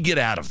does she get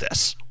out of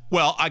this?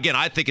 Well, again,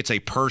 I think it's a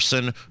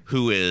person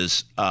who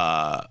is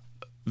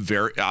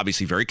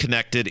very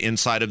connected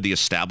inside of the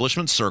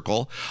establishment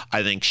circle.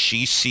 I think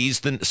she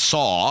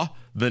saw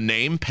the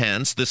name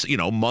Pence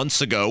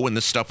months ago when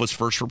this stuff was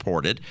first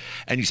reported.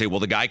 And you say, well,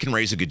 the guy can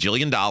raise $1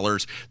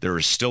 gajillion. There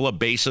is still a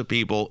base of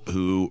people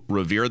who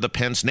revere the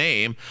Pence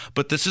name.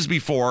 But this is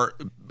before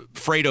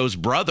Fredo's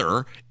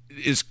brother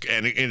is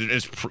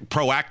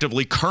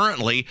proactively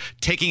currently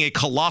taking a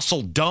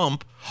colossal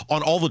dump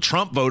on all the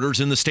Trump voters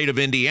in the state of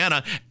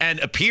Indiana, and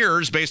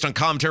appears, based on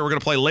commentary we're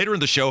going to play later in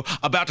the show,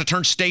 about to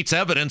turn state's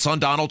evidence on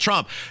Donald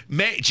Trump.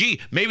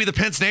 Maybe the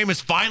Pence name is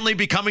finally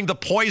becoming the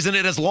poison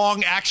it has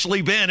long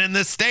actually been in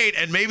this state,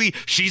 and maybe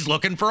she's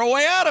looking for a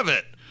way out of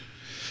it.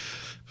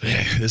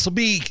 This will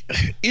be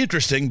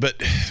interesting, but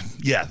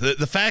yeah,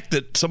 the fact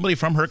that somebody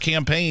from her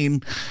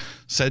campaign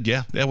said,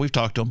 yeah, we've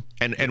talked to him.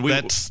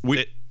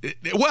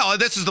 Well,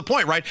 this is the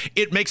point, right?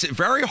 It makes it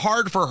very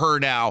hard for her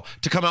now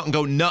to come out and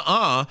go,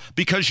 nuh-uh,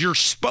 because your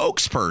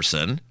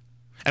spokesperson,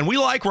 and we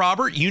like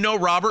Robert, you know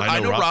Robert, I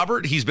know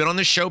Robert, he's been on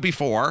this show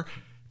before,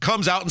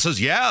 comes out and says,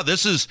 yeah,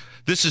 this is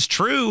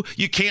true.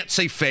 You can't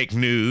say fake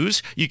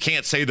news. You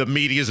can't say the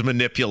media is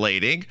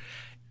manipulating.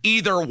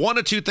 Either one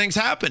of two things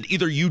happened.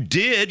 Either you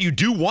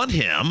do want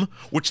him,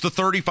 which the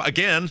 35,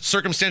 again,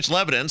 circumstantial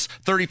evidence,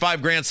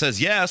 35 grand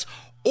says yes,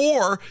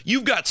 or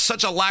you've got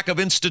such a lack of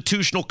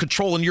institutional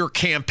control in your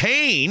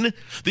campaign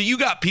that you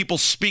got people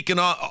speaking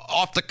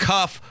off the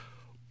cuff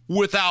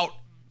without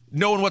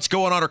knowing what's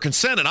going on or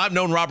consent. And I've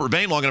known Robert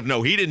Vane long enough to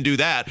know he didn't do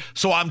that.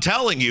 So I'm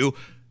telling you,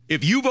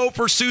 if you vote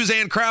for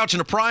Suzanne Crouch in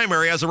a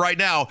primary as of right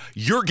now,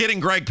 you're getting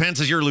Greg Pence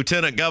as your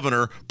lieutenant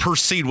governor.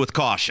 Proceed with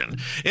caution.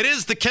 It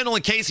is the Kendall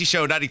and Casey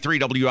Show, 93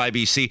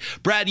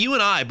 WIBC. Brad, you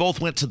and I both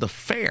went to the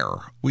fair.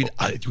 We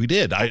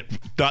did.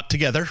 Not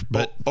together,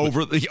 but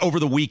over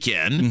the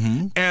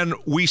weekend, and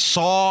we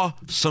saw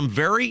some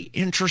very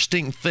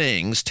interesting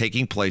things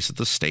taking place at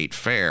the state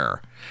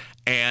fair.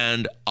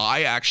 And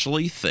I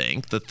actually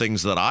think the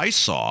things that I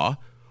saw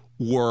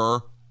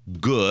were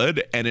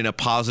good and in a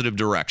positive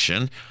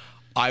direction.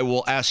 I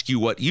will ask you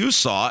what you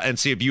saw and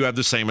see if you have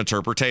the same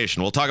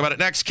interpretation. We'll talk about it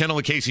next. Kendall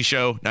and Casey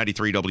Show,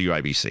 93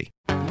 WIBC.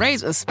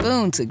 Raise a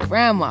spoon to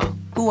Grandma,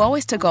 who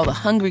always took all the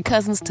hungry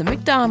cousins to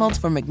McDonald's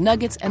for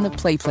McNuggets and the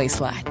Play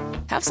Slide.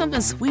 Have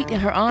something sweet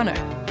in her honor.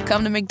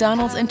 Come to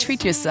McDonald's and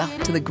treat yourself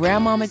to the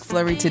Grandma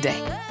McFlurry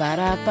today.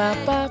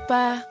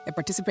 Ba-da-ba-ba-ba. At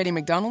participating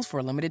McDonald's for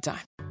a limited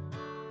time.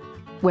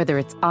 Whether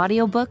it's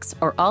audiobooks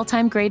or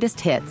all-time greatest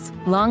hits,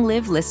 long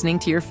live listening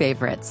to your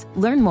favorites.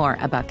 Learn more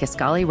about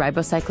Kisqali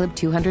Ribociclib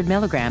 200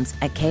 milligrams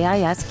at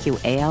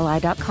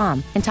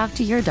KISQALI.com and talk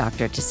to your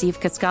doctor to see if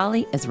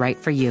Kisqali is right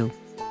for you.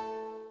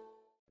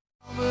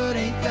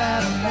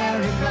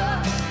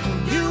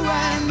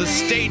 The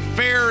state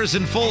fair is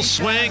in full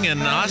swing,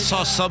 and I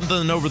saw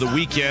something over the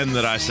weekend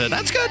that I said,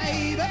 that's good.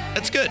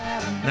 That's good.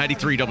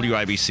 93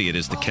 WIBC, it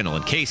is the Kendall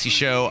and Casey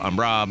Show. I'm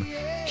Rob.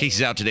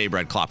 Casey's out today.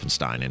 Brad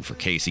Klopfenstein in for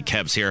Casey.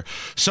 Kev's here.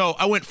 So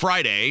I went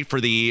Friday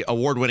for the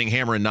award-winning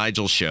Hammer and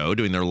Nigel show,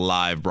 doing their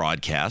live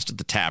broadcast at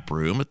the Tap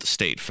Room at the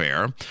State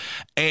Fair.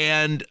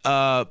 And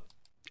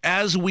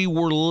as we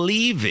were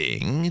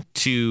leaving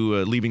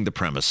the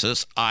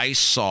premises, I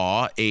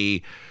saw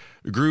a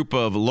group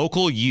of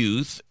local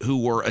youth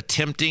who were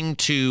attempting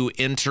to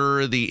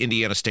enter the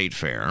Indiana State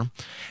Fair.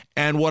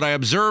 And what I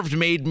observed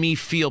made me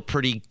feel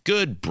pretty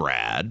good,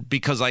 Brad,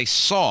 because I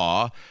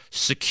saw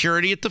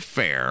security at the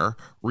fair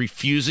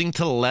refusing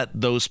to let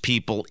those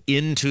people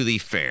into the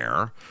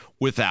fair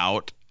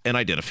without an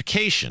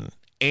identification.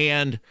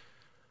 And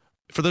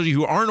for those of you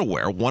who aren't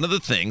aware, one of the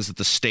things that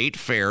the state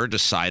fair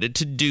decided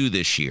to do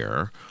this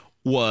year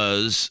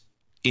was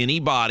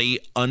anybody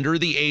under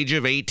the age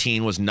of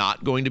 18 was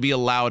not going to be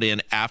allowed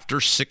in after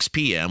 6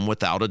 p.m.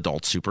 without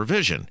adult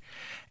supervision.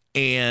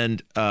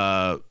 And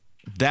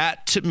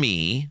that, to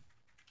me,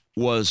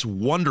 was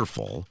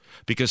wonderful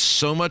because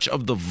so much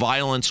of the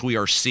violence we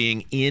are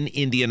seeing in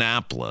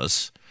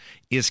Indianapolis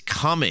is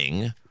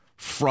coming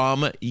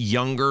from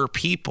younger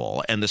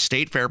people. And the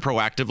state fair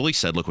proactively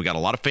said, look, we got a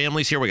lot of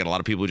families here. We got a lot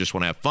of people who just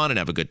want to have fun and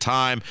have a good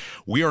time.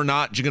 We are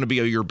not going to be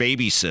your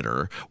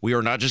babysitter. We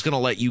are not just going to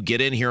let you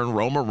get in here and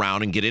roam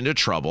around and get into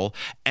trouble.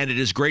 And it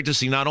is great to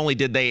see not only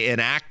did they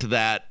enact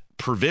that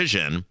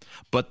provision,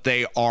 but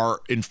they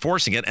are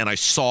enforcing it. And I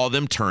saw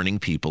them turning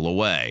people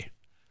away.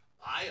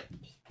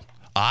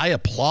 I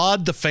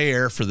applaud the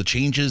fair for the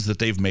changes that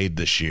they've made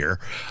this year.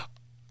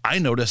 I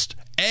noticed,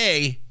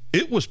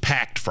 it was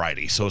packed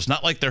Friday, so it's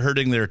not like they're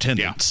hurting their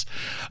attendance.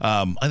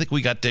 Yeah. I think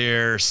we got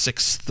there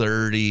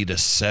 6:30 to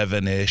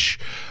 7-ish.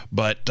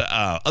 But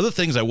other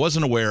things I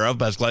wasn't aware of,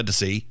 but I was glad to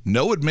see.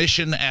 No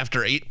admission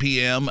after 8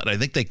 p.m., and I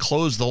think they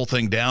closed the whole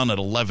thing down at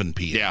 11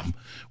 p.m.,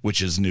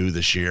 which is new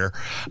this year.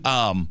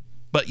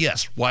 But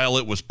yes, while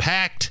it was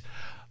packed,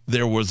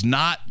 there was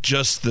not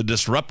just the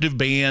disruptive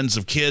bands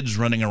of kids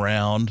running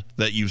around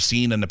that you've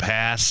seen in the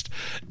past.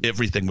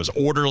 Everything was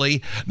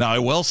orderly. Now, I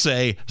will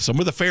say some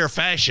of the fair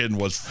fashion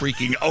was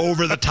freaking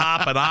over the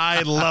top, and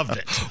I loved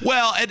it.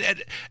 Well,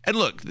 and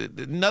look,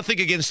 nothing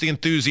against the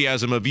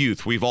enthusiasm of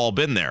youth. We've all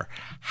been there.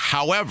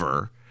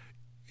 However,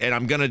 and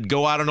I'm going to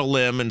go out on a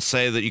limb and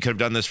say that you could have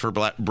done this for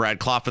Brad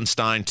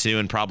Klopfenstein too,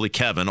 and probably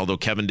Kevin, although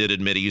Kevin did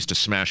admit he used to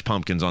smash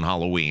pumpkins on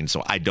Halloween,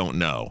 so I don't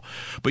know.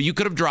 But you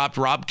could have dropped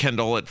Rob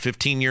Kendall at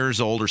 15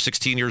 years old or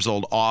 16 years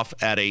old off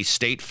at a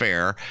state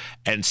fair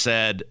and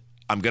said,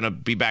 I'm going to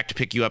be back to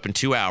pick you up in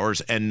 2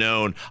 hours, and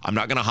known I'm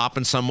not going to hop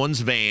in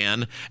someone's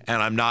van,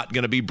 and I'm not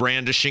going to be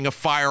brandishing a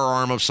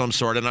firearm of some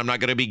sort, and I'm not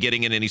going to be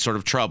getting in any sort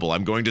of trouble.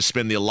 I'm going to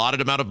spend the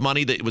allotted amount of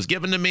money that was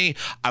given to me.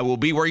 I will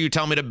be where you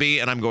tell me to be,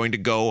 and I'm going to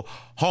go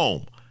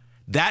home.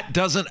 That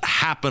doesn't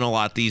happen a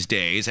lot these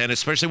days, and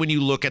especially when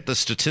you look at the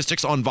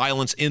statistics on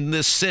violence in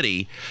this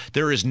city,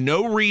 there is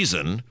no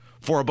reason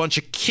for a bunch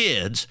of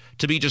kids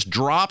to be just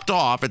dropped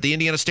off at the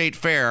Indiana State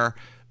Fair,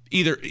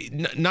 either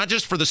not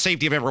just for the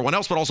safety of everyone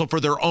else, but also for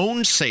their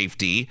own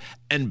safety,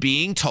 and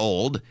being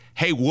told,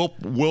 hey,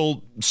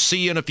 we'll see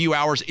you in a few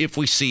hours if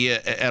we see you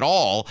at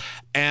all.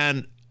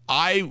 And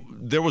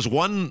there was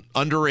one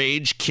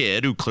underage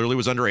kid who clearly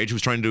was underage who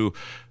was trying to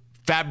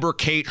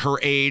fabricate her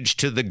age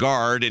to the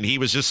guard, and he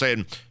was just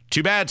saying,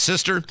 too bad,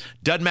 sister.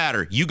 Doesn't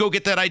matter. You go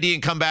get that ID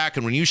and come back,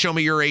 and when you show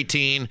me you're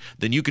 18,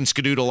 then you can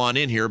skedoodle on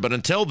in here. But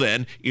until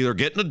then, either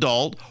get an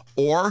adult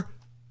or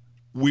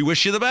we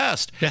wish you the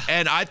best. Yeah.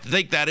 And I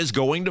think that is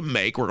we're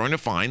going to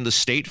find the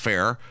State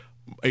Fair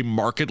a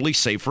markedly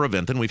safer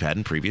event than we've had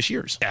in previous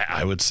years.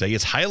 I would say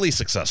it's highly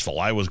successful.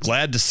 I was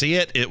glad to see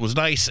it. It was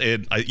nice.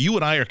 And you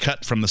and I are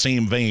cut from the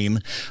same vein.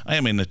 I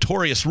am a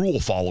notorious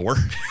rule follower.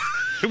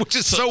 Which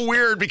is so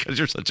weird because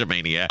you're such a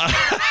maniac.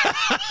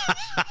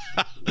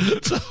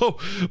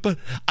 But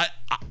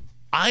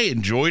I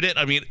enjoyed it.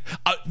 I mean,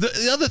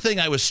 the other thing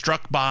I was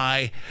struck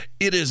by,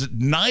 it is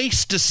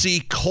nice to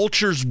see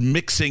cultures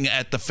mixing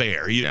at the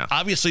fair.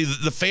 Obviously,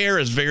 the fair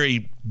is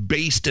very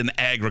based in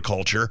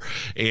agriculture,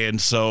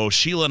 and so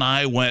Sheila and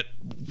I went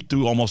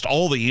through almost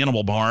all the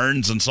animal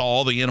barns and saw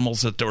all the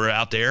animals that were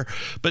out there.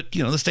 But,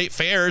 the state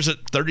fair is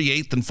at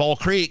 38th and Fall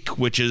Creek,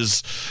 which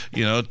is,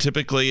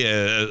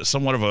 typically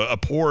somewhat of a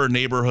poorer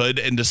neighborhood.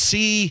 And to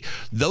see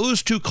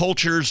those two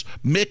cultures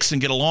mix and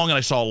get along, and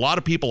I saw a lot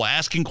of people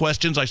asking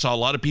questions. I saw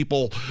a lot of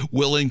people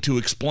willing to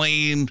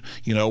explain,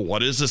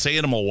 what is this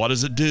animal? What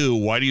does it do?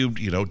 Why do you,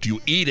 do you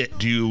eat it?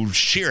 Do you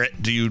shear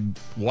it? Do you,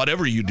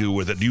 whatever you do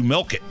with it, do you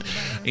milk it?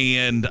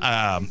 And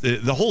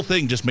the whole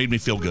thing just made me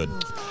feel good,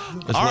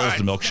 as well as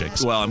the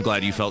milkshakes. Well, I'm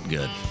glad you felt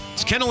good.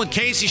 It's Kendall and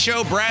Casey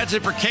show. Brad's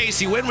it for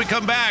Casey. When we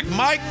come back,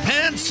 Mike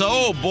Pence.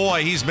 Oh,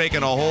 boy, he's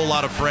making a whole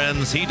lot of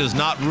friends. He does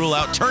not rule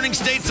out turning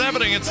state's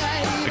evidence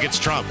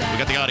against Trump. We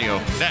got the audio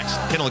next.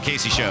 Kendall and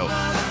Casey show,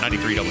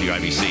 93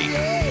 WIBC.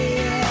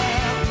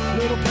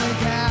 Little pink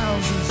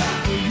houses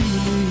for you.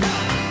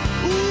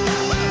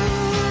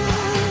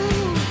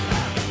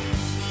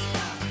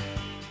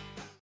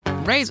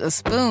 Raise a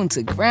spoon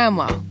to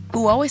Grandma,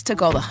 who always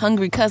took all the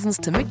hungry cousins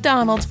to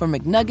McDonald's for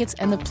McNuggets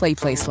and the Play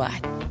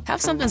Slide. Have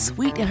something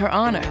sweet in her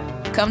honor.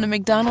 Come to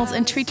McDonald's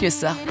and treat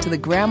yourself to the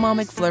Grandma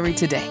McFlurry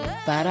today.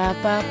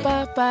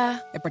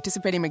 Ba-da-ba-ba-ba. At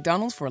participating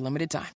McDonald's for a limited time.